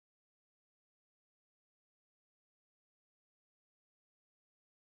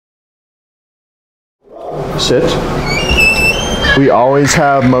sit. We always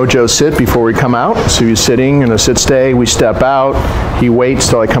have Mojo sit before we come out. So he's sitting in a sit stay, we step out, he waits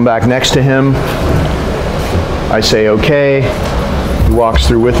till I come back next to him. I say okay, he walks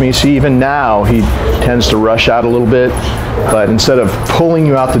through with me. See, even now he tends to rush out a little bit, but instead of pulling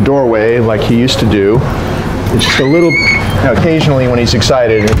you out the doorway like he used to do, it's just a little, occasionally when he's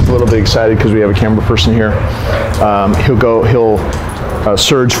excited, he's a little bit excited because we have a camera person here, he'll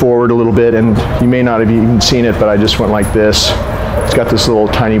surge forward a little bit, and you may not have even seen it, but I just went like this. It's got this little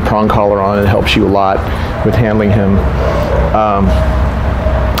tiny prong collar on it. It helps you a lot with handling him.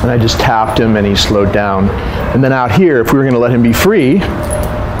 And I just tapped him and he slowed down. And then out here, if we were going to let him be free,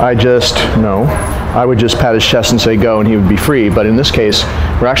 I would just pat his chest and say go, and he would be free. But in this case,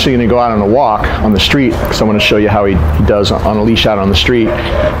 we're actually going to go out on a walk on the street, because I want to show you how he does on a leash out on the street.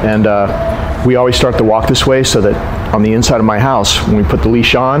 And we always start the walk this way, so that on the inside of my house, when we put the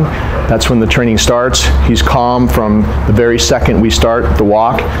leash on, that's when the training starts. He's calm from the very second we start the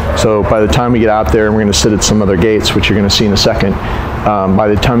walk. So by the time we get out there, and we're going to sit at some other gates, which you're going to see in a second, by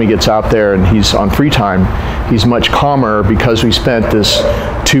the time he gets out there and he's on free time, he's much calmer, because we spent this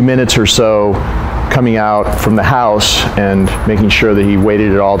 2 minutes or so coming out from the house and making sure that he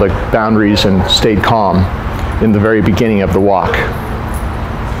waited at all the boundaries and stayed calm in the very beginning of the walk.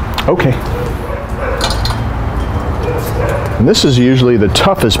 Okay. And this is usually the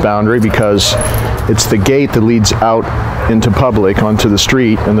toughest boundary, because it's the gate that leads out into public onto the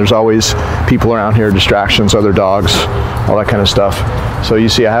street, and there's always people around here, distractions, other dogs, all that kind of stuff. So you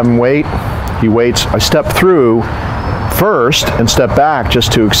see I have him wait, he waits, I step through first and step back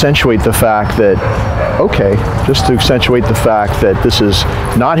just to accentuate the fact that, this is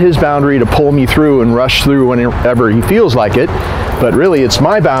not his boundary to pull me through and rush through whenever he feels like it, but really it's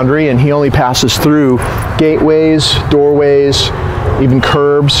my boundary, and he only passes through gateways, doorways, even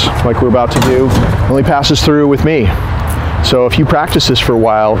curbs like we're about to do, only passes through with me. So if you practice this for a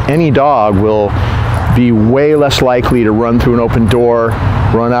while, any dog will be way less likely to run through an open door,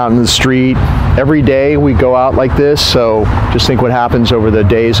 run out in the street. Every day we go out like this, so just think what happens over the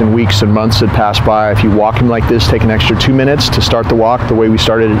days and weeks and months that pass by. If you walk him like this, take an extra 2 minutes to start the walk the way we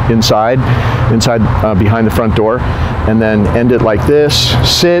started inside behind the front door, and then end it like this,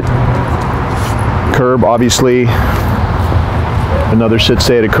 sit, curb, obviously, another sit,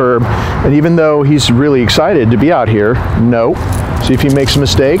 stay at a curb. And even though he's really excited to be out here, no. See if he makes a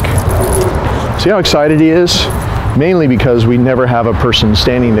mistake. See how excited he is? Mainly because we never have a person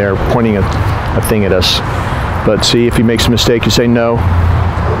standing there pointing a thing at us. But see, if he makes a mistake, you say no,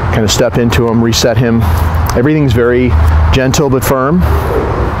 kind of step into him, reset him. Everything's very gentle but firm.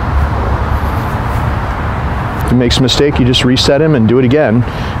 If he makes a mistake, you just reset him and do it again.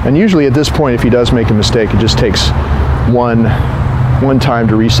 And usually at this point, if he does make a mistake, it just takes one time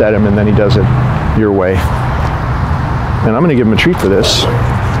to reset him, and then he does it your way. And I'm going to give him a treat for this.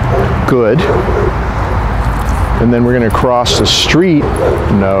 Good. And then we're going to cross the street.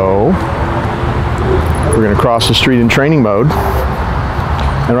 No. We're going to cross the street in training mode.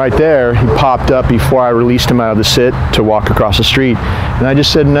 And right there, he popped up before I released him out of the sit to walk across the street. And I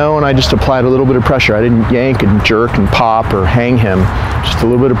just said no, and I just applied a little bit of pressure. I didn't yank and jerk and pop or hang him. Just a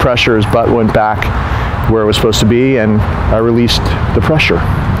little bit of pressure. His butt went back where it was supposed to be, and I released the pressure.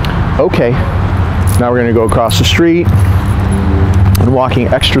 Okay. Now we're going to go across the street and walking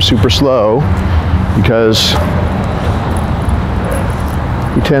extra super slow, because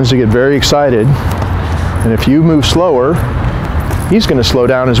he tends to get very excited, and if you move slower, he's going to slow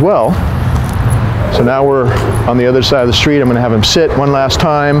down as well. So now we're on the other side of the street. I'm going to have him sit one last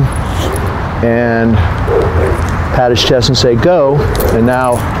time and pat his chest and say go, and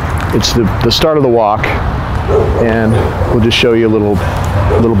now it's the start of the walk, and we'll just show you a little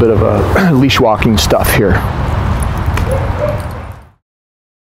bit of a leash walking stuff here.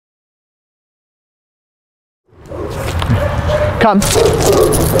 Come.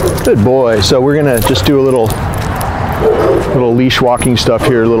 Good boy. So we're gonna just do a little leash walking stuff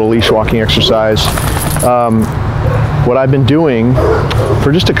here, a little leash walking exercise. What I've been doing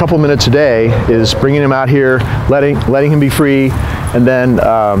for just a couple minutes a day is bringing him out here, letting him be free, and then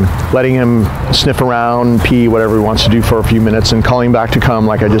letting him sniff around, pee, whatever he wants to do for a few minutes, and calling back to come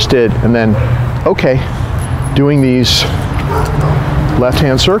like I just did. And then, okay, doing these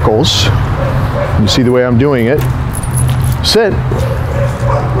left-hand circles. You see the way I'm doing it. Sit.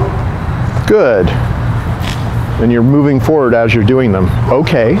 Good. And you're moving forward as you're doing them.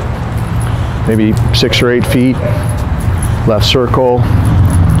 Okay. Maybe 6 or 8 feet. Left circle.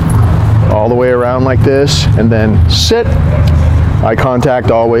 All the way around like this. And then sit. Eye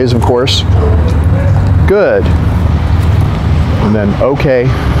contact always, of course. Good. And then okay.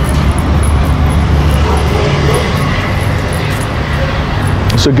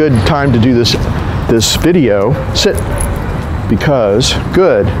 it's a good time to do this video. Sit, because,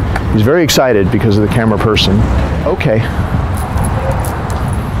 good. He's very excited because of the camera person. Okay.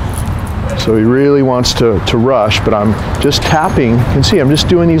 So he really wants to rush, but I'm just tapping. You can see I'm just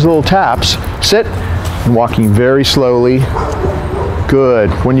doing these little taps. Sit, and walking very slowly.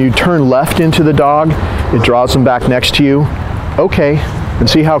 Good. When you turn left into the dog, it draws him back next to you. Okay. And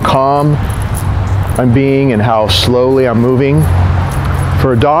see how calm I'm being and how slowly I'm moving.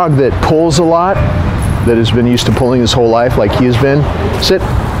 For a dog that pulls a lot, that has been used to pulling his whole life like he has been, sit.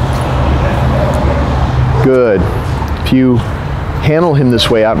 Good. If you handle him this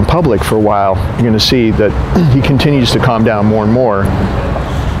way out in public for a while, you're going to see that he continues to calm down more and more,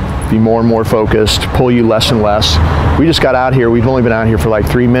 be more and more focused, pull you less and less. We just got out here, we've only been out here for like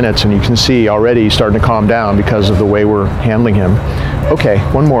 3 minutes, and you can see already he's starting to calm down because of the way we're handling him. Okay,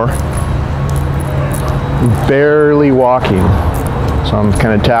 one more. Barely walking. So I'm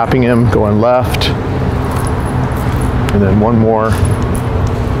kind of tapping him, going left, and then one more.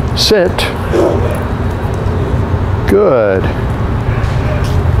 Sit. Good.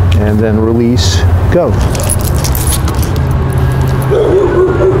 And then release, go.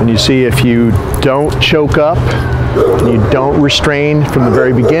 And you see, if you don't choke up, you don't restrain from the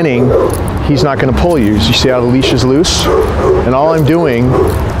very beginning, he's not going to pull you. You see how the leash is loose? And all I'm doing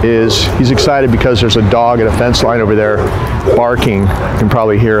is, he's excited because there's a dog at a fence line over there barking. You can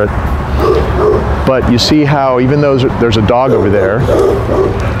probably hear it. But you see how, even though there's a dog over there,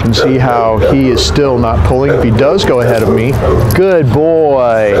 you can see how he is still not pulling. If he does go ahead of me, good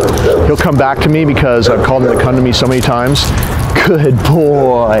boy. He'll come back to me because I've called him to come to me so many times. Good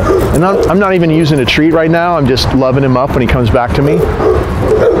boy. And I'm not even using a treat right now. I'm just loving him up when he comes back to me.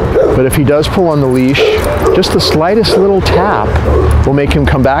 But if he does pull on the leash, just the slightest little tap will make him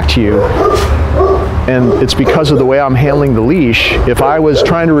come back to you. And it's because of the way I'm handling the leash. If I was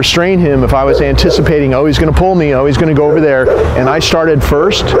trying to restrain him, if I was anticipating, oh, he's going to pull me, oh, he's going to go over there, and I started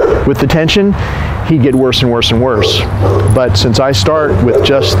first with the tension, he'd get worse and worse and worse. But since I start with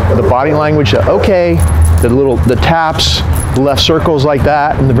just the body language, okay, the taps, the left circles like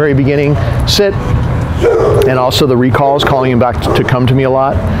that in the very beginning, sit, and also the recalls, calling him back to come to me a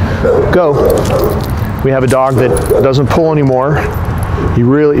lot, go. We have a dog that doesn't pull anymore. He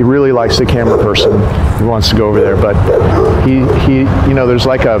really likes the camera person. He wants to go over there, but he you know, there's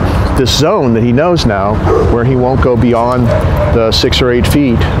like this zone that he knows now where he won't go beyond the 6 or 8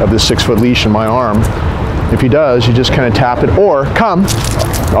 feet of the 6-foot leash in my arm. If he does, you just kind of tap it, or come.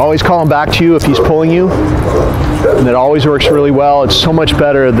 Always call him back to you if he's pulling you. And it always works really well. It's so much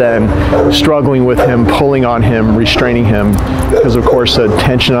better than struggling with him, pulling on him, restraining him, because of course the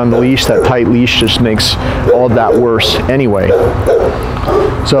tension on the leash, that tight leash, just makes all of that worse anyway.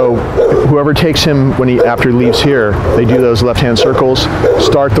 So whoever takes him after he leaves here, they do those left-hand circles,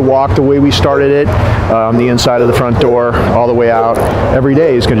 start the walk the way we started it, on the inside of the front door, all the way out. Every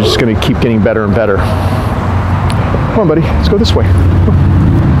day is just going to keep getting better and better. Come on, buddy, let's go this way.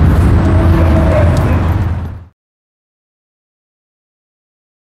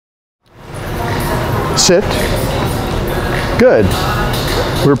 Sit. Good.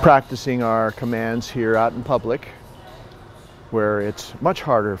 We're practicing our commands here out in public, where it's much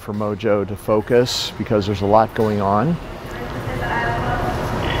harder for Mojo to focus because there's a lot going on.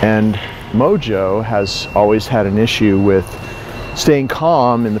 And Mojo has always had an issue with staying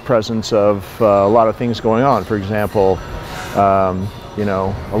calm in the presence of a lot of things going on. For example, you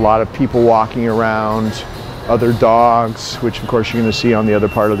know, a lot of people walking around, other dogs, which of course you're going to see on the other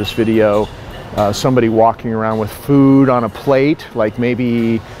part of this video. Somebody walking around with food on a plate, like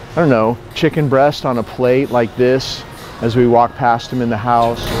maybe, I don't know, chicken breast on a plate like this as we walk past him in the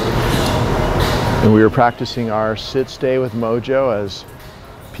house. And we were practicing our sit stay with Mojo as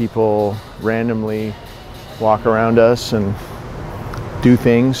people randomly walk around us and do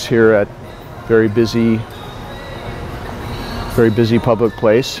things here at very busy public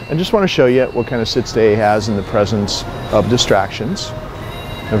place. I just want to show you what kind of sit stay he has in the presence of distractions.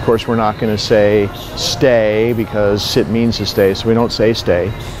 And of course, we're not going to say stay because sit means to stay, so we don't say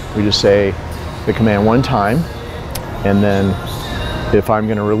stay. We just say the command one time, and then if I'm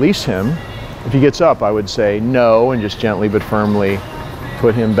going to release him, if he gets up, I would say no and just gently but firmly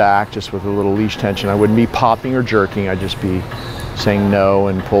put him back just with a little leash tension. I wouldn't be popping or jerking, I'd just be saying no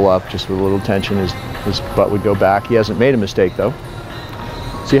and pull up just with a little tension. His butt would go back. He hasn't made a mistake though.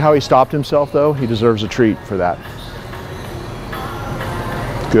 See how he stopped himself though? He deserves a treat for that.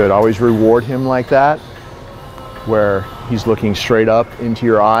 Good, always reward him like that, where he's looking straight up into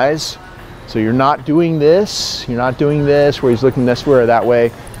your eyes. So you're not doing this, where he's looking this way or that way.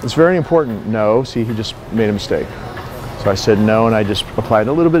 It's very important. No, see, he just made a mistake. So I said no, and I just applied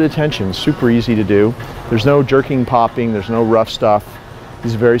a little bit of tension. Super easy to do. There's no jerking, popping, there's no rough stuff.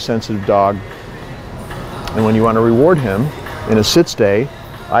 He's a very sensitive dog. And when you want to reward him in a sit stay,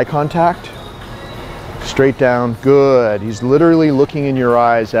 eye contact, straight down, good. He's literally looking in your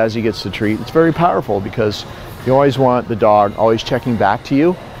eyes as he gets the treat. It's very powerful because you always want the dog always checking back to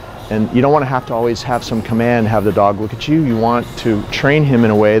you, and you don't want to always have some command, have the dog look at you. You want to train him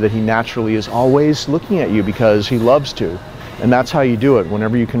in a way that he naturally is always looking at you because he loves to. And that's how you do it.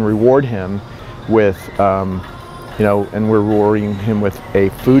 Whenever you can reward him with, you know, and we're rewarding him with a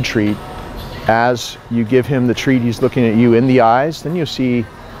food treat, as you give him the treat, he's looking at you in the eyes, then you see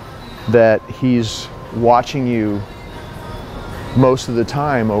that he's watching you most of the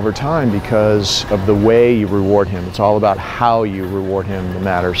time over time because of the way you reward him. It's all about how you reward him that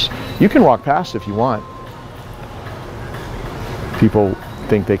matters. You can walk past if you want. People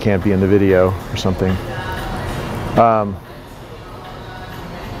think they can't be in the video or something.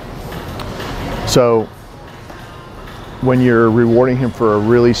 So when you're rewarding him for a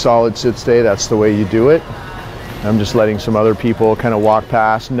really solid sit stay, that's the way you do it. I'm just letting some other people kind of walk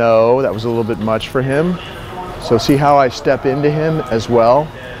past. No, that was a little bit much for him. So see how I step into him as well?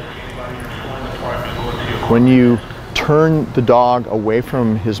 When you turn the dog away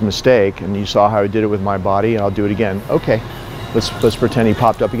from his mistake, and you saw how I did it with my body, and I'll do it again. Okay, let's pretend he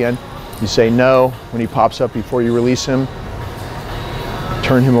popped up again. You say no when he pops up before you release him.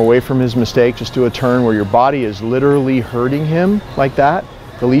 Turn him away from his mistake. Just do a turn where your body is literally hurting him like that.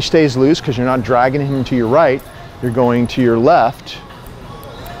 The leash stays loose because you're not dragging him to your right. You're going to your left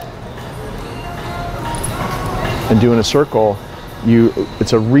and doing a circle.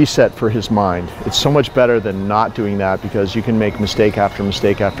 It's a reset for his mind. It's so much better than not doing that because you can make mistake after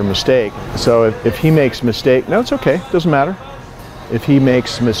mistake after mistake. So if he makes mistake, no, it's okay, doesn't matter. If he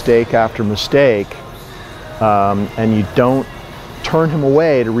makes mistake after mistake and you don't turn him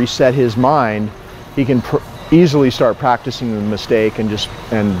away to reset his mind, he can easily start practicing the mistake, and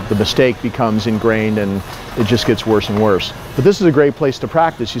the mistake becomes ingrained, and it just gets worse and worse. But this is a great place to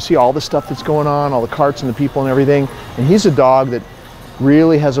practice. You see all the stuff that's going on, all the carts and the people and everything, and he's a dog that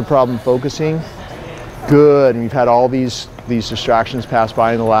really has a problem focusing. Good, and we've had all these distractions pass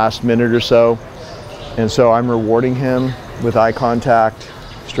by in the last minute or so, and so I'm rewarding him with eye contact,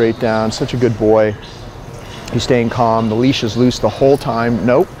 straight down. Such a good boy. He's staying calm. The leash is loose the whole time.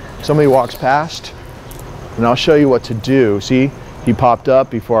 Nope, somebody walks past, and I'll show you what to do. See, he popped up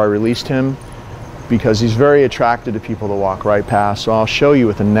before I released him because he's very attracted to people that walk right past. So I'll show you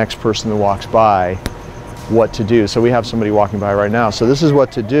with the next person that walks by what to do. So we have somebody walking by right now. So this is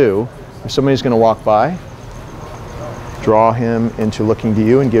what to do. If somebody's going to walk by, draw him into looking to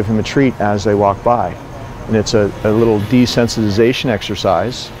you and give him a treat as they walk by. And it's a little desensitization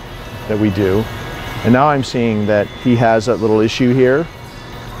exercise that we do. And now I'm seeing that he has that little issue here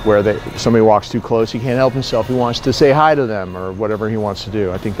where somebody walks too close, he can't help himself. He wants to say hi to them or whatever he wants to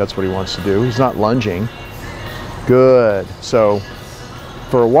do. I think that's what he wants to do. He's not lunging. Good. So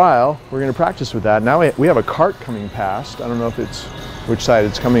for a while, we're going to practice with that. Now we have a cart coming past. I don't know if it's which side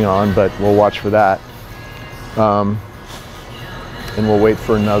it's coming on, but we'll watch for that. And we'll wait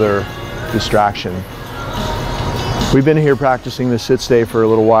for another distraction. We've been here practicing the sit stay for a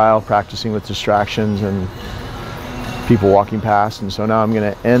little while, practicing with distractions and people walking past, and so now I'm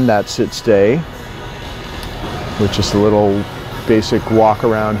going to end that sit stay with just a little basic walk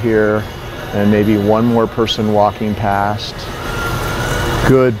around here and maybe one more person walking past.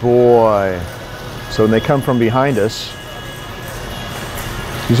 Good boy. So when they come from behind us,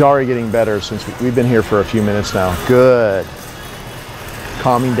 he's already getting better since we've been here for a few minutes now. Good.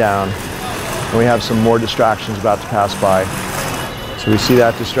 Calming down. And we have some more distractions about to pass by. So we see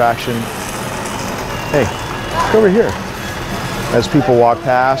that distraction. Hey, look over here. As people walk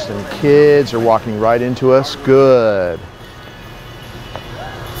past and kids are walking right into us. Good.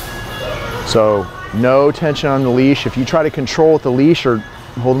 So no tension on the leash. If you try to control with the leash or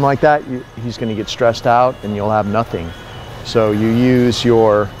hold him like that, he's going to get stressed out and you'll have nothing. So you use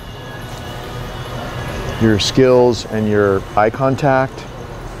your skills and your eye contact.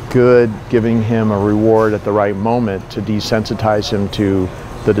 Good, giving him a reward at the right moment to desensitize him to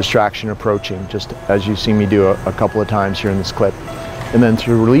the distraction approaching, just as you see me do a couple of times here in this clip. And then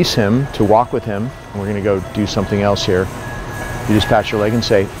to release him, to walk with him, and we're going to go do something else here. You just pat your leg and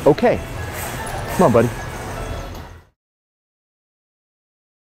say, okay, come on, buddy.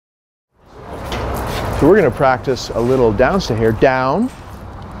 So we're going to practice a little downstay here. Down.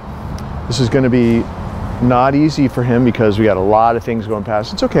 This is going to be not easy for him because we got a lot of things going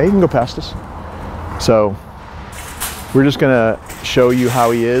past. It's okay, you can go past us. So we're just going to show you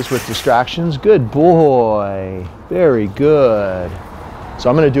how he is with distractions. Good boy. Very good. So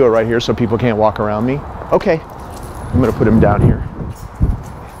I'm going to do it right here so people can't walk around me. Okay. I'm going to put him down here.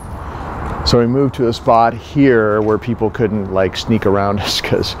 So we moved to a spot here where people couldn't like sneak around us,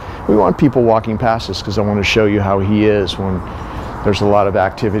 because we want people walking past us, because I want to show you how he is when there's a lot of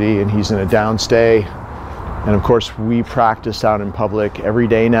activity and he's in a downstay. And of course we practice out in public every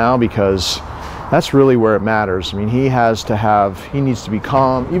day now, because that's really where it matters. I mean, he needs to be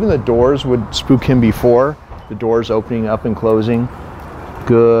calm. Even the doors would spook him before, the doors opening up and closing.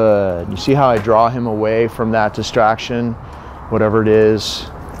 Good. You see how I draw him away from that distraction, whatever it is.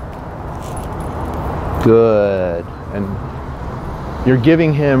 Good. And you're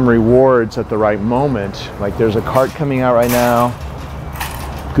giving him rewards at the right moment. Like there's a cart coming out right now.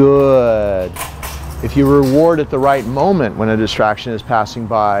 Good. If you reward at the right moment when a distraction is passing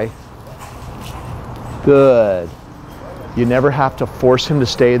by, good. You never have to force him to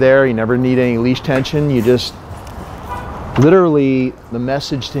stay there. You never need any leash tension. You just, literally, the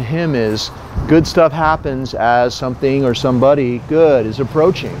message to him is good stuff happens as something or somebody good is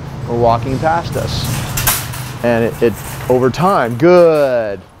approaching or walking past us. And it over time,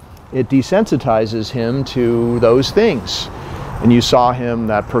 good, it desensitizes him to those things. And you saw him,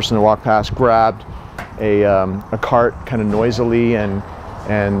 that person that walked past, grabbed a cart kind of noisily, and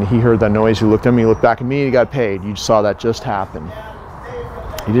he heard that noise. He looked at me, he looked back at me, and he got paid. You saw that just happen.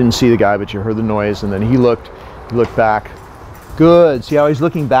 You didn't see the guy, but you heard the noise, and then he looked back. Good. See how he's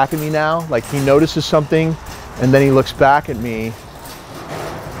looking back at me now? Like he notices something, and then he looks back at me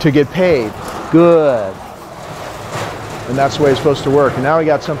to get paid. Good. And that's the way it's supposed to work. And now we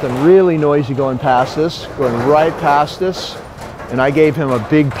got something really noisy going past us, going right past us. And I gave him a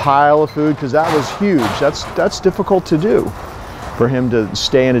big pile of food, because that was huge. That's difficult to do, for him to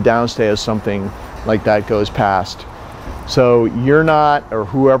stay in a downstay as something like that goes past. So you're not, or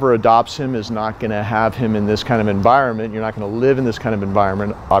whoever adopts him is not going to have him in this kind of environment. You're not going to live in this kind of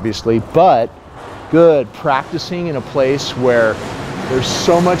environment, obviously, but good. Practicing in a place where there's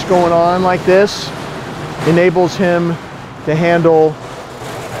so much going on like this enables him to handle.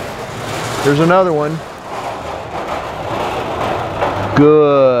 There's another one.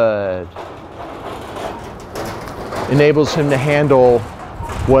 Good. Enables him to handle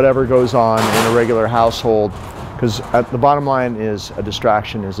whatever goes on in a regular household, because the bottom line is a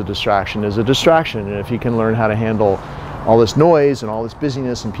distraction is a distraction is a distraction. And if he can learn how to handle all this noise and all this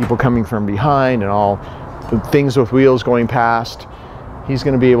busyness and people coming from behind and all the things with wheels going past, he's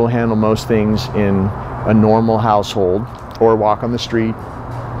going to be able to handle most things in a normal household or walk on the street.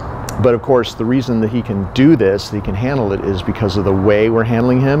 But of course, the reason that he can do this, that he can handle it, is because of the way we're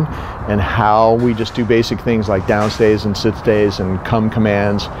handling him and how we just do basic things like downstays and sit stays and come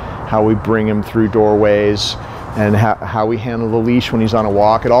commands, how we bring him through doorways, and how we handle the leash when he's on a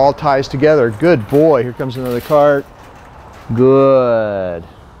walk. It all ties together. Good boy. Here comes another cart. Good.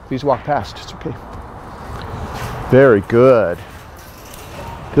 Please walk past. It's okay. Very good.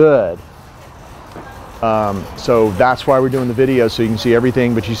 Good. So that's why we're doing the video, so you can see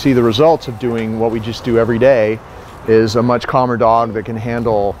everything, but you see the results of doing what we just do every day is a much calmer dog that can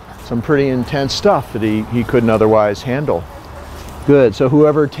handle some pretty intense stuff that he couldn't otherwise handle. Good. So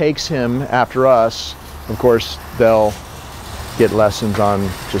whoever takes him after us, of course, they'll get lessons on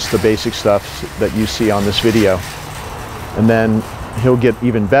just the basic stuff that you see on this video. And then he'll get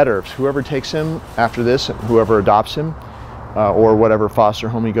even better. Whoever takes him after this, whoever adopts him, or whatever foster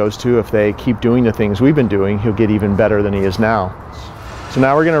home he goes to, if they keep doing the things we've been doing, he'll get even better than he is now. So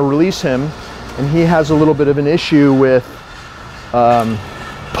now we're going to release him, and he has a little bit of an issue with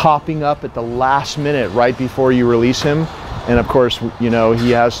popping up at the last minute right before you release him. And of course, you know,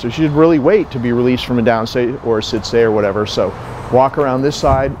 he should really wait to be released from a downstay or a sit stay or whatever. So walk around this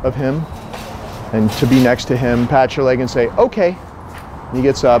side of him and to be next to him, pat your leg and say, okay. And he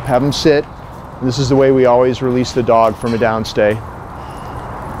gets up, have him sit. This is the way we always release the dog from a downstay.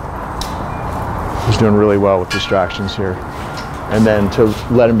 He's doing really well with distractions here. And then to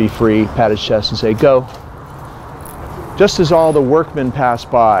let him be free, pat his chest and say, go. Just as all the workmen pass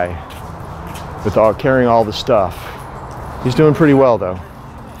by with carrying all the stuff. He's doing pretty well though.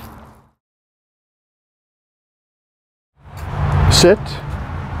 Sit.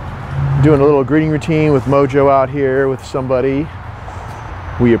 Doing a little greeting routine with Mojo out here with somebody.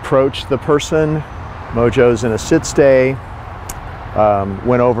 We approached the person. Mojo's in a sit stay.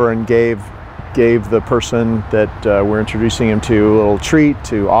 Went over and gave the person that we're introducing him to a little treat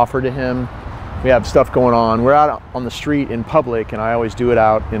to offer to him. We have stuff going on. We're out on the street in public, and I always do it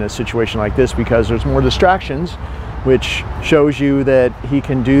out in a situation like this because there's more distractions, which shows you that he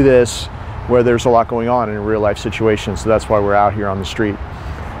can do this where there's a lot going on in a real life situation. So that's why we're out here on the street.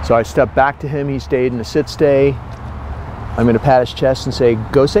 So I step back to him. He stayed in a sit stay. I'm going to pat his chest and say,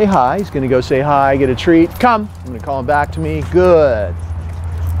 go say hi. He's going to go say hi, get a treat. Come. I'm going to call him back to me. Good.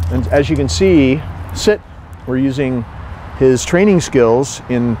 And as you can see, sit. We're using his training skills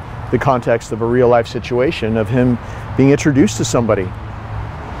in the context of a real life situation of him being introduced to somebody.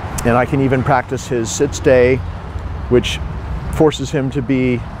 And I can even practice his sit stay, which forces him to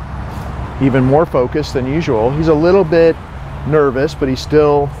be even more focused than usual. He's a little bit nervous, but he's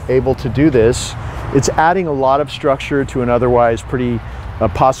still able to do this. It's adding a lot of structure to an otherwise pretty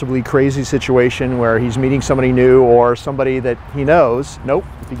possibly crazy situation where he's meeting somebody new or somebody that he knows. Nope.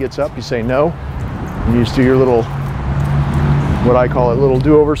 If he gets up, you say no. And you just do your little, what I call it, little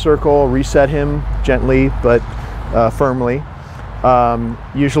do-over circle, reset him gently but firmly.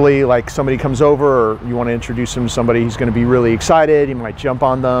 Usually, like somebody comes over or you want to introduce him to somebody, he's going to be really excited. He might jump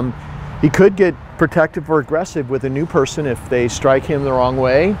on them. He could get protective or aggressive with a new person if they strike him the wrong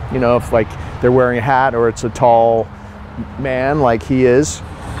way. You know, if like they're wearing a hat or it's a tall man like he is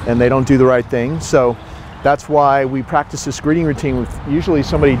and they don't do the right thing. So that's why we practice this greeting routine with usually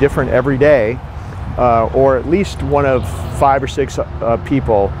somebody different every day, or at least one of 5 or 6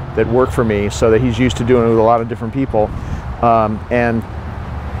 people that work for me, so that he's used to doing it with a lot of different people. And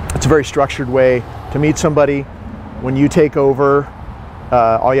it's a very structured way to meet somebody. When you take over,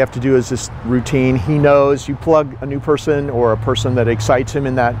 all you have to do is this routine. He knows you plug a new person or a person that excites him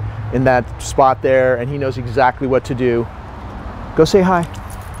in that spot there, and he knows exactly what to do. Go say hi.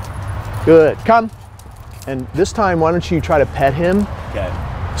 Good. Come. And this time, why don't you try to pet him? Okay.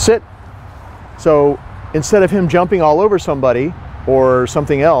 Sit. So instead of him jumping all over somebody or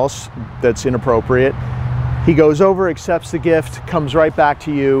something else that's inappropriate, he goes over, accepts the gift, comes right back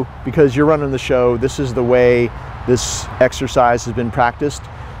to you because you're running the show. This is the way this exercise has been practiced.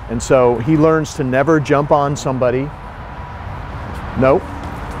 And so he learns to never jump on somebody. Nope.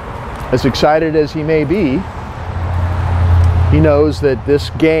 As excited as he may be, he knows that this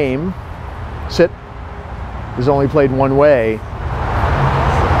game, sit, is only played one way.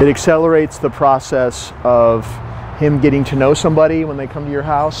 It accelerates the process of him getting to know somebody when they come to your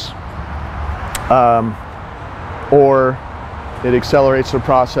house, or it accelerates the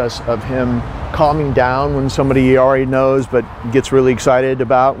process of him calming down when somebody he already knows but gets really excited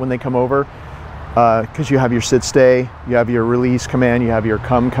about when they come over, because you have your sit stay, you have your release command, you have your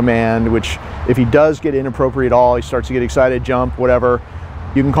come command, which if he does get inappropriate at all, he starts to get excited, jump, whatever,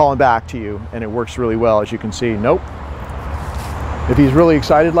 you can call him back to you and it works really well. As you can see, nope. If he's really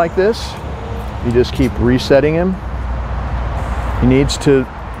excited like this, you just keep resetting him. He needs to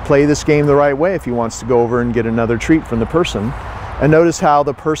play this game the right way if he wants to go over and get another treat from the person. And notice how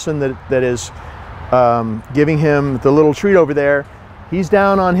the person that is giving him the little treat over there, he's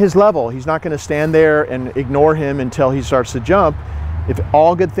down on his level. He's not going to stand there and ignore him until he starts to jump. If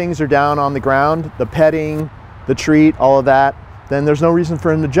all good things are down on the ground, the petting, the treat, all of that, then there's no reason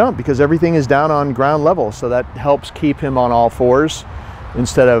for him to jump because everything is down on ground level. So that helps keep him on all fours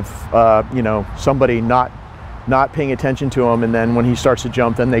instead of you know, somebody not paying attention to him, and then when he starts to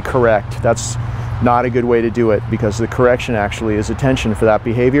jump, then they correct. That's not a good way to do it because the correction actually is attention for that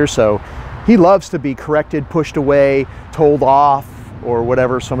behavior. So he loves to be corrected, pushed away, told off, or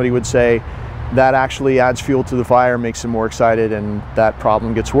whatever somebody would say. That actually adds fuel to the fire, makes him more excited, and that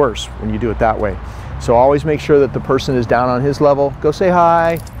problem gets worse when you do it that way. So always make sure that the person is down on his level. Go say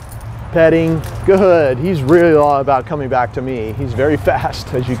hi, petting, good. He's really all about coming back to me. He's very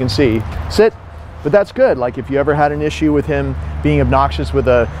fast, as you can see. Sit, but that's good. Like if you ever had an issue with him being obnoxious with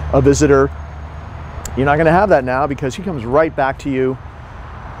a visitor, you're not gonna have that now because he comes right back to you,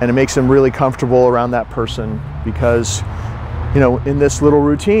 and it makes him really comfortable around that person because, you know, in this little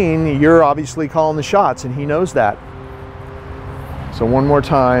routine, you're obviously calling the shots and he knows that. So one more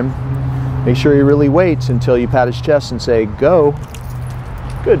time, make sure he really waits until you pat his chest and say, go.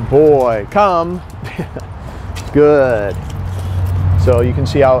 Good boy, come. Good. So you can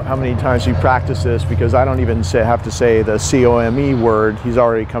see how many times you practice this because I don't even have to say the C-O-M-E word, he's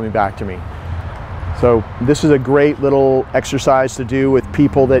already coming back to me. So this is a great little exercise to do with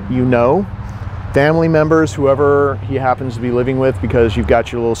people that you know, family members, whoever he happens to be living with, because you've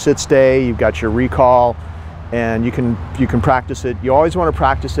got your little sit stay, you've got your recall, and you can practice it. You always want to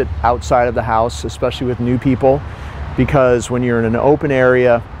practice it outside of the house, especially with new people, because when you're in an open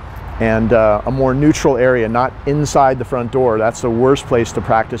area and a more neutral area, not inside the front door, that's the worst place to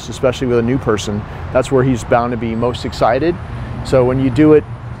practice, especially with a new person. That's where he's bound to be most excited. So when you do it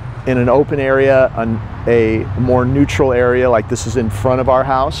in an open area, a more neutral area, like this is in front of our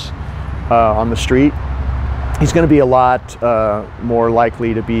house on the street, he's going to be a lot more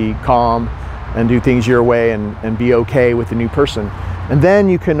likely to be calm and do things your way and be okay with the new person. And then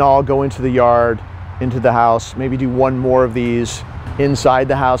you can all go into the yard, into the house, maybe do one more of these inside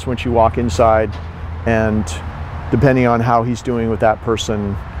the house once you walk inside. And depending on how he's doing with that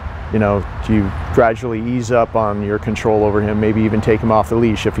person, you know, you gradually ease up on your control over him, maybe even take him off the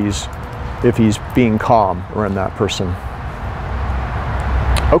leash if he's being calm around that person.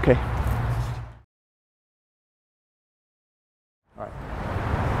 Okay.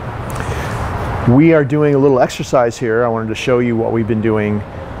 We are doing a little exercise here. I wanted to show you what we've been doing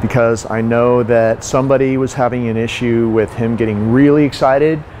because I know that somebody was having an issue with him getting really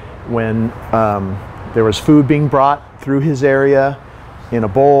excited when there was food being brought through his area in a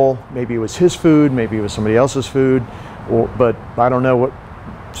bowl. Maybe it was his food, maybe it was somebody else's food, but I don't know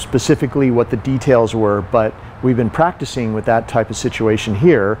specifically what the details were, but we've been practicing with that type of situation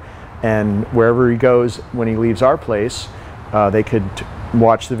here, and wherever he goes when he leaves our place, they could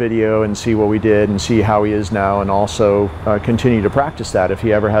watch the video and see what we did and see how he is now, and also continue to practice that. If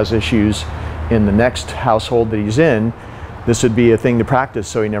he ever has issues in the next household that he's in, this would be a thing to practice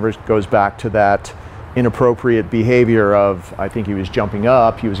so he never goes back to that inappropriate behavior of, I think he was jumping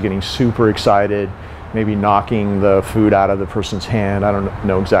up, he was getting super excited, maybe knocking the food out of the person's hand. I don't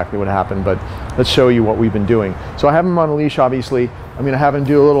know exactly what happened, but let's show you what we've been doing. So I have him on a leash, obviously. I'm going to have him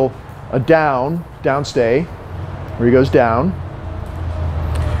do a down stay, where he goes down.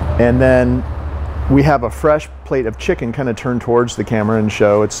 And then we have a fresh plate of chicken, kind of turn towards the camera and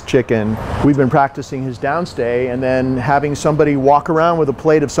show it's chicken. We've been practicing his downstay and then having somebody walk around with a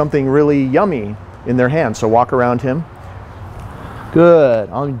plate of something really yummy in their hand. So walk around him. Good.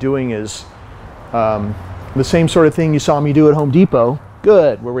 All I'm doing is the same sort of thing you saw me do at Home Depot.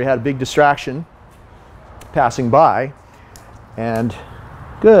 Good. Where we had a big distraction passing by. And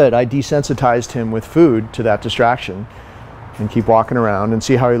good. I desensitized him with food to that distraction. And keep walking around and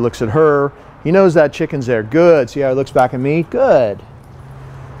see how he looks at her. He knows that chicken's there. Good. See how he looks back at me? Good.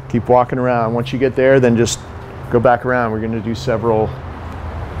 Keep walking around. Once you get there, then just go back around. We're going to do several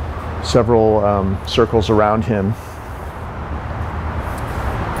circles around him.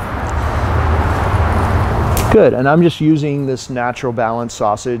 Good. And I'm just using this Natural Balance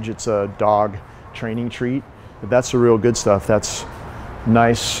sausage. It's a dog training treat, but that's the real good stuff. That's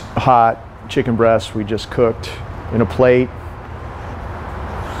nice hot chicken breast we just cooked in a plate.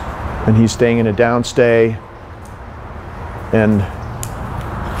 And he's staying in a downstay. And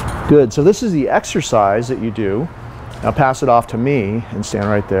good. So this is the exercise that you do. Now pass it off to me and stand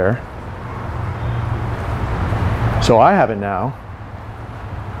right there. So I have it now.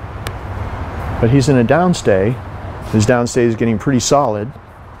 But he's in a downstay. His downstay is getting pretty solid.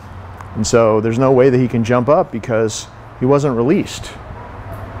 And so there's no way that he can jump up because he wasn't released.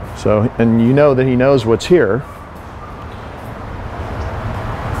 So, and you know that he knows what's here.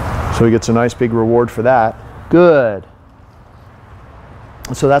 So he gets a nice big reward for that. Good.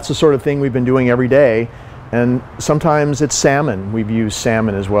 So that's the sort of thing we've been doing every day. And sometimes it's salmon. We've used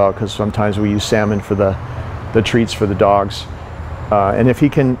salmon as well, because sometimes we use salmon for the treats for the dogs. And if he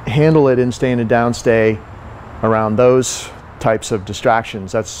can handle it and stay in a downstay around those types of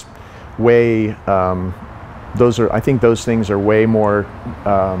distractions, that's way, I think those things are way more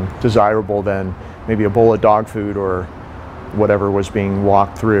desirable than maybe a bowl of dog food or whatever was being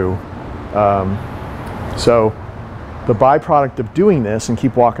walked through. So the byproduct of doing this, and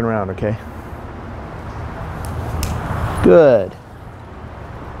keep walking around, okay? Good.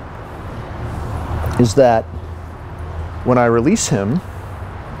 Is that when I release him,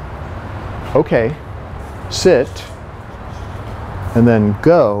 okay, sit, and then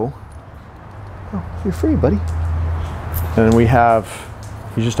go. Oh, you're free, buddy. And we have,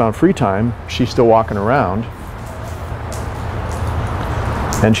 he's just on free time. She's still walking around.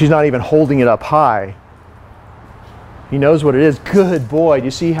 And she's not even holding it up high. He knows what it is. Good boy. Do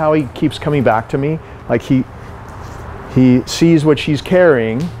you see how he keeps coming back to me? Like he sees what she's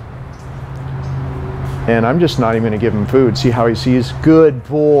carrying. And I'm just not even going to give him food. See how he sees? Good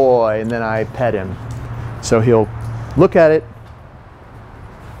boy. And then I pet him. So he'll look at it,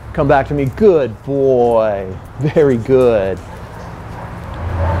 come back to me. Good boy. Very good.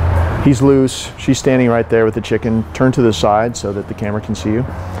 He's loose. She's standing right there with the chicken. Turn to the side so that the camera can see you.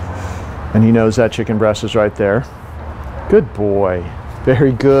 And he knows that chicken breast is right there. Good boy.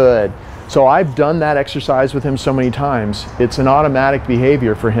 Very good. So I've done that exercise with him so many times. It's an automatic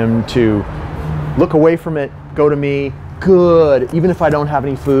behavior for him to look away from it, go to me. Good. Even if I don't have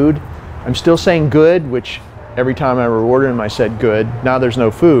any food, I'm still saying good, which every time I rewarded him, I said good. Now there's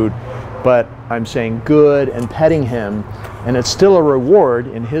no food, but I'm saying good and petting him. And it's still a reward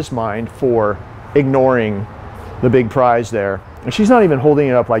in his mind for ignoring the big prize there. And she's not even holding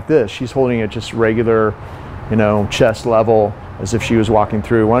it up like this. She's holding it just regular, you know, chest level, as if she was walking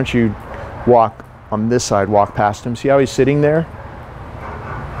through. Why don't you walk on this side, walk past him. See how he's sitting there?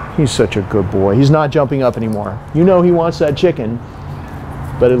 He's such a good boy. He's not jumping up anymore. You know he wants that chicken,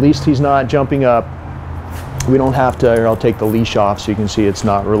 but at least he's not jumping up. We don't have to, here, I'll take the leash off so you can see it's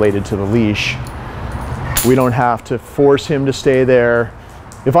not related to the leash. We don't have to force him to stay there.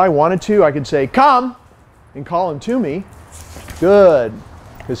 If I wanted to, I could say, come, and call him to me. Good,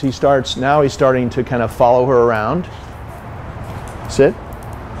 because now he's starting to kind of follow her around. Sit.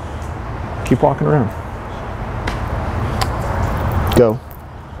 Keep walking around. Go.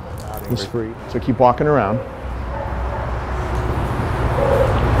 He's free. So keep walking around.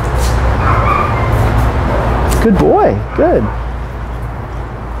 Good boy. Good.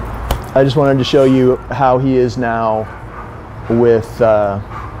 I just wanted to show you how he is now with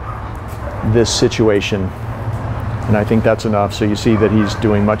this situation. And I think that's enough, so you see that he's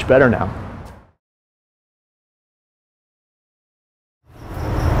doing much better now.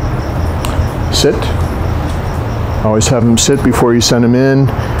 Sit. Always have him sit before you send him in.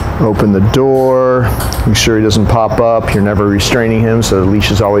 Open the door. Make sure he doesn't pop up. You're never restraining him, so the leash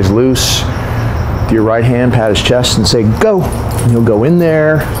is always loose. With your right hand, pat his chest and say, go. And he'll go in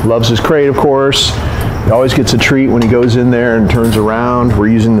there. Loves his crate, of course. He always gets a treat when he goes in there and turns around. We're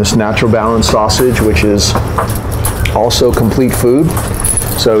using this Natural Balance sausage, which is also complete food.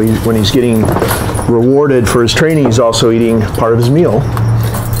 So when he's getting rewarded for his training, he's also eating part of his meal.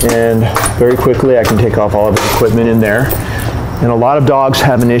 And very quickly I can take off all of the equipment in there. And a lot of dogs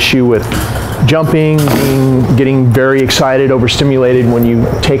have an issue with jumping, getting very excited, overstimulated when you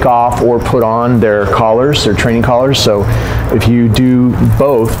take off or put on their collars, their training collars. So if you do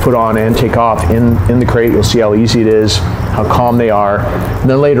both, put on and take off in the crate, you'll see how easy it is, how calm they are. And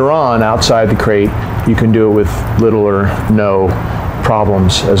then later on, outside the crate, you can do it with little or no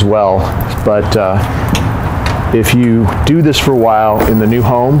problems as well. But if you do this for a while in the new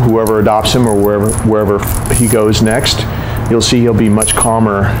home, whoever adopts him or wherever he goes next, you'll see he'll be much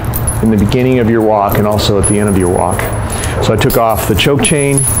calmer in the beginning of your walk and also at the end of your walk. So I took off the choke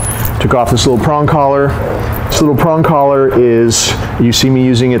chain, took off this little prong collar. This little prong collar is, you see me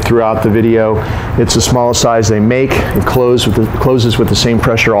using it throughout the video. It's the smallest size they make. It closes with the same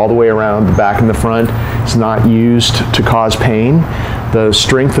pressure all the way around the back and the front. It's not used to cause pain. The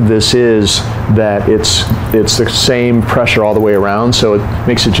strength of this is that it's the same pressure all the way around, so it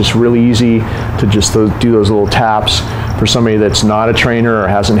makes it just really easy to just do those little taps for somebody that's not a trainer or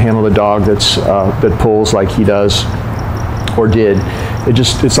hasn't handled a dog that pulls like he does or did.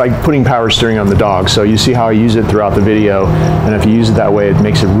 It's like putting power steering on the dog. So you see how I use it throughout the video, and if you use it that way, it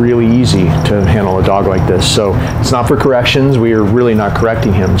makes it really easy to handle a dog like this. So it's not for corrections. We are really not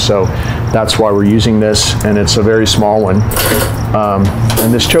correcting him. So that's why we're using this, and it's a very small one.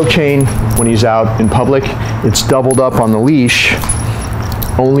 And this choke chain, when he's out in public, it's doubled up on the leash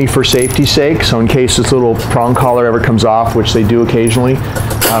only for safety's sake. So in case this little prong collar ever comes off, which they do occasionally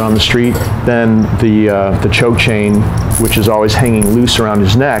out on the street, then the choke chain, which is always hanging loose around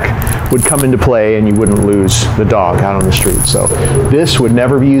his neck, would come into play and you wouldn't lose the dog out on the street. So this would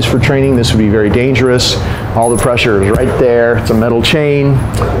never be used for training. This would be very dangerous. All the pressure is right there. It's a metal chain.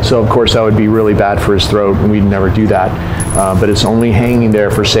 So of course that would be really bad for his throat, and we'd never do that. But it's only hanging there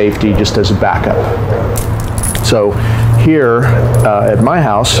for safety, just as a backup. So here at my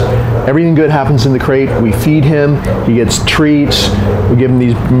house, everything good happens in the crate. We feed him, he gets treats, we give him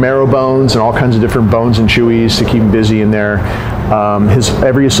these marrow bones and all kinds of different bones and chewies to keep him busy in there.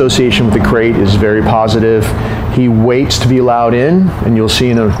 Every association with the crate is very positive. He waits to be allowed in, and you'll see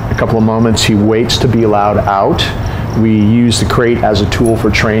in a couple of moments he waits to be allowed out. We use the crate as a tool for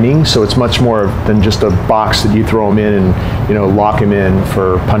training, so it's much more than just a box that you throw him in and lock him in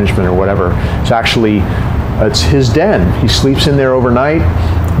for punishment or whatever. It's his den. He sleeps in there overnight,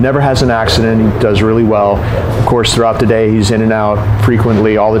 never has an accident. He does really well. Of course, throughout the day, he's in and out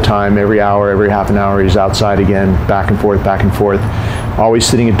frequently, all the time, every hour, every half an hour, he's outside again, back and forth. Always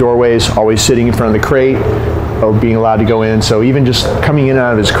sitting at doorways, always sitting in front of the crate, or being allowed to go in. So even just coming in and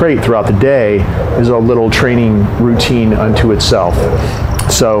out of his crate throughout the day is a little training routine unto itself.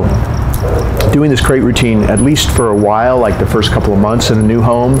 So doing this crate routine, at least for a while, like the first couple of months in a new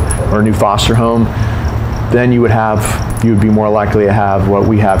home or a new foster home, then you would be more likely to have what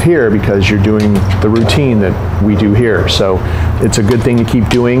we have here, because you're doing the routine that we do here. So it's a good thing to keep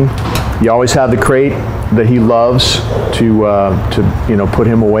doing. You always have the crate that he loves to put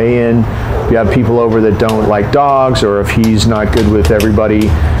him away in. If you have people over that don't like dogs, or if he's not good with everybody,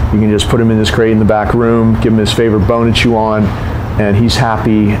 you can just put him in this crate in the back room, give him his favorite bone to chew on, and he's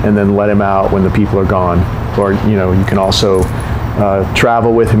happy, and then let him out when the people are gone. Or, you know, you can also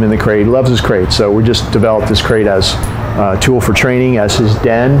travel with him in the crate. He loves his crate, so we just developed this crate as a tool for training, as his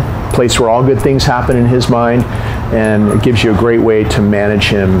den, place where all good things happen in his mind, and it gives you a great way to manage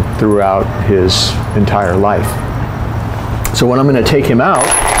him throughout his entire life. So when I'm going to take him out,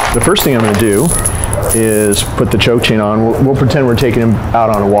 the first thing I'm going to do is put the choke chain on. We'll pretend we're taking him out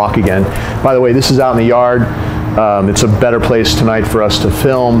on a walk again. By the way, this is out in the yard. It's a better place tonight for us to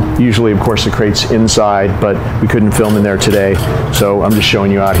film. Usually, of course, the crate's inside, but we couldn't film in there today, so I'm just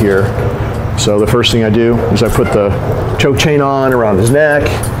showing you out here. So the first thing I do is I put the choke chain on around his neck.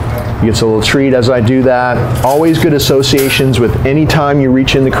 He gets a little treat as I do that. Always good associations with any time you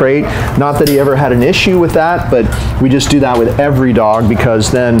reach in the crate. Not that he ever had an issue with that, but we just do that with every dog, because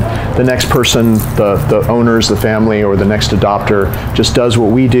then the next person, the owners, the family, or the next adopter just does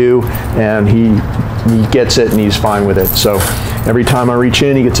what we do, and he gets it and he's fine with it. So every time I reach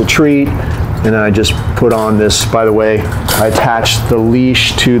in, he gets a treat. And then I just put on this, by the way, I attached the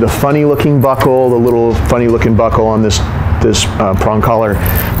leash to the funny looking buckle, the little funny looking buckle on this prong collar.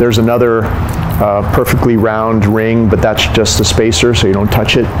 There's another perfectly round ring, but that's just the spacer, so you don't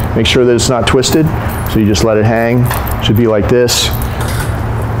touch it. Make sure that it's not twisted, so you just let it hang. It should be like this.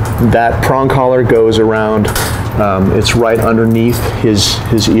 That prong collar goes around, it's right underneath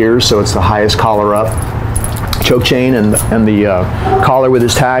his ears, so it's the highest collar up. Choke chain and the collar with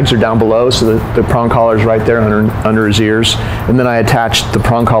his tags are down below, so the prong collar is right there under his ears. And then I attached the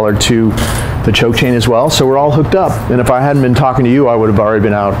prong collar to the choke chain as well, so we're all hooked up. And if I hadn't been talking to you, I would have already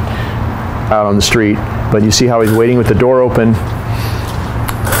been out on the street. But you see how he's waiting with the door open.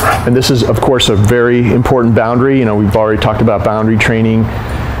 And this is, of course, a very important boundary. You know, we've already talked about boundary training.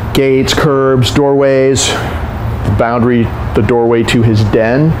 Gates, curbs, doorways, the doorway to his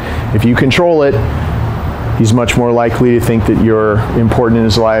den. If you control it, he's much more likely to think that you're important in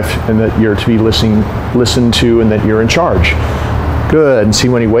his life and that you're to be listened to and that you're in charge. Good. And see,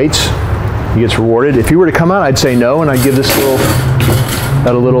 when he waits, he gets rewarded. If he were to come out, I'd say no, and I'd give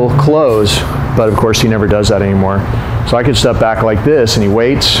that a little close. But of course, he never does that anymore. So I could step back like this, and he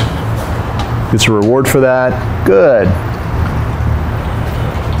waits, gets a reward for that. Good.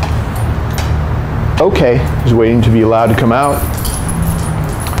 Okay, he's waiting to be allowed to come out.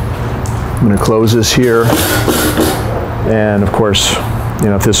 I'm going to close this here, and of course, you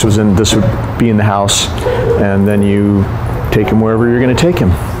know, if this would be in the house, and then you take him wherever you're going to take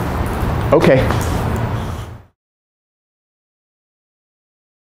him. Okay.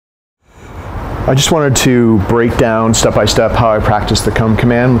 I just wanted to break down step by step how I practice the come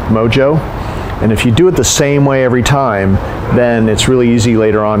command with Mojo. And if you do it the same way every time, then it's really easy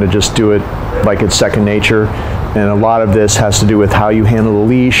later on to just do it like it's second nature. And a lot of this has to do with how you handle the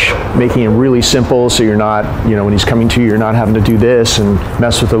leash, making it really simple so you're not, you know, when he's coming to you, you're not having to do this and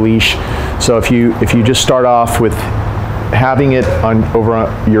mess with the leash. So if you just start off with having it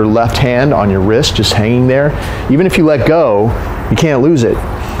over your left hand on your wrist, just hanging there, even if you let go, you can't lose it.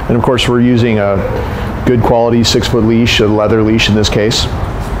 And of course, we're using a good quality 6-foot leash, a leather leash in this case.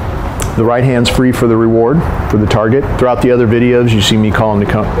 The right hand's free for the reward, for the target. Throughout the other videos, you see me call him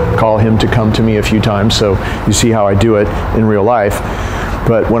to come to me a few times, so you see how I do it in real life.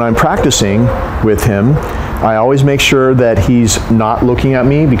 But when I'm practicing with him, I always make sure that he's not looking at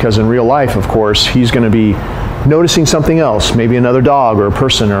me, because in real life, of course, he's going to be noticing something else, maybe another dog or a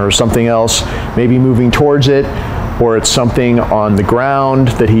person or something else, maybe moving towards it, or it's something on the ground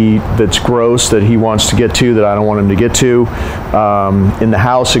that's gross that he wants to get to that I don't want him to get to. In the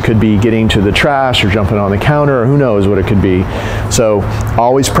house, it could be getting to the trash or jumping on the counter, or who knows what it could be. So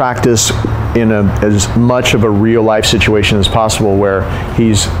always practice in as much of a real life situation as possible where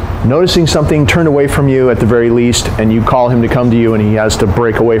he's noticing something turned away from you at the very least, and you call him to come to you, and he has to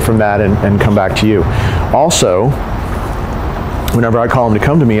break away from that and come back to you. Also, whenever I call him to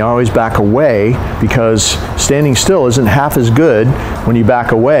come to me, I always back away, because standing still isn't half as good. When you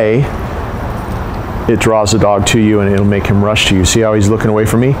back away, it draws the dog to you and it'll make him rush to you. See how he's looking away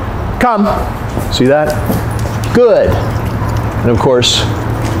from me? Come! See that? Good! And of course,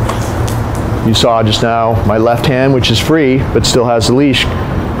 you saw just now my left hand, which is free, but still has the leash.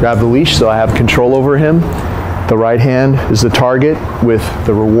 Grab the leash so I have control over him. The right hand is the target with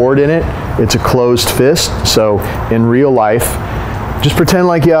the reward in it. It's a closed fist, so in real life, just pretend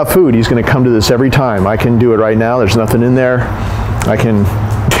like you have food. He's going to come to this every time. I can do it right now. There's nothing in there. I can,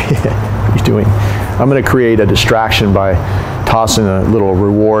 what are you doing? I'm going to create a distraction by tossing a little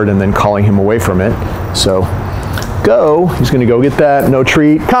reward and then calling him away from it. So, go. He's going to go get that. No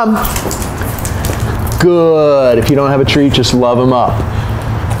treat. Come. Good. If you don't have a treat, just love him up.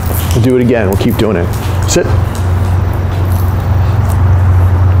 We'll do it again. We'll keep doing it. Sit.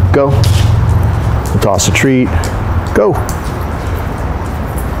 Go. We'll toss a treat. Go.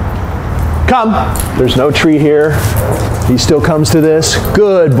 Come. There's no treat here. He still comes to this.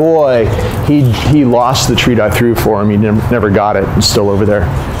 Good boy. He lost the treat I threw for him. He never got it. It's still over there.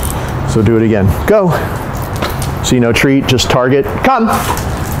 So do it again. Go. See, no treat, just target. Come.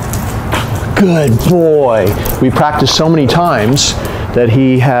 Good boy. We practiced so many times that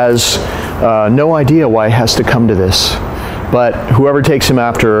he has no idea why he has to come to this. But whoever takes him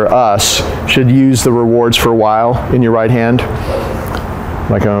after us should use the rewards for a while in your right hand,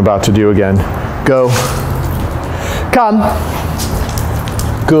 like I'm about to do again. Go. Come.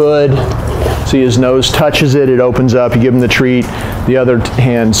 Good. See, his nose touches it, it opens up, you give him the treat. The other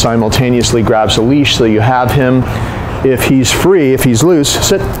hand simultaneously grabs a leash so you have him. If he's free, if he's loose,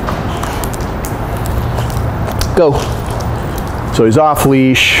 sit. Go. So he's off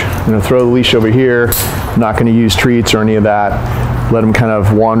leash. I'm going to throw the leash over here. I'm not going to use treats or any of that. Let him kind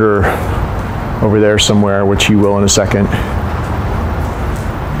of wander over there somewhere, which you will in a second.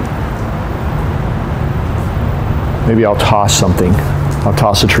 Maybe I'll toss something. I'll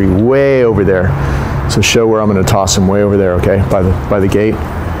toss a treat way over there. So show where I'm going to toss him, way over there, okay? By the gate.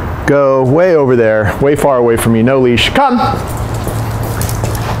 Go way over there, way far away from me, no leash. Come.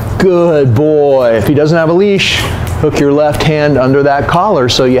 Good boy. If he doesn't have a leash, hook your left hand under that collar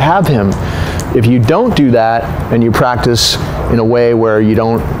so you have him. If you don't do that and you practice in a way where you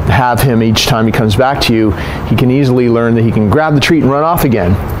don't have him each time he comes back to you, he can easily learn that he can grab the treat and run off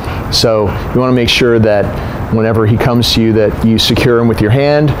again. So you want to make sure that whenever he comes to you that you secure him with your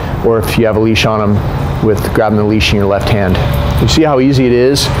hand, or if you have a leash on him, with grabbing the leash in your left hand. You see how easy it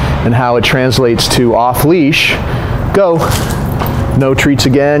is and how it translates to off leash. Go. No treats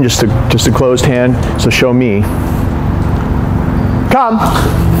again, just a closed hand. So show me. Come.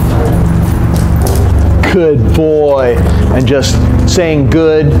 Good boy. And just saying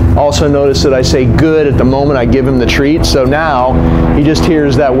good. Also notice that I say good at the moment I give him the treat. So now he just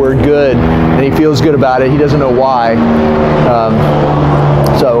hears that word good and he feels good about it. He doesn't know why.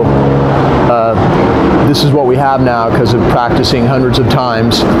 This is what we have now because of practicing hundreds of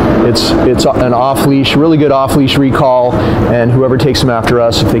times. It's an off-leash, really good off-leash recall, and whoever takes him after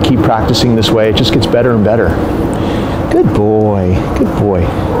us, if they keep practicing this way, it just gets better and better. Good boy. Good boy.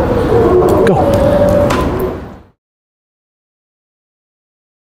 Go.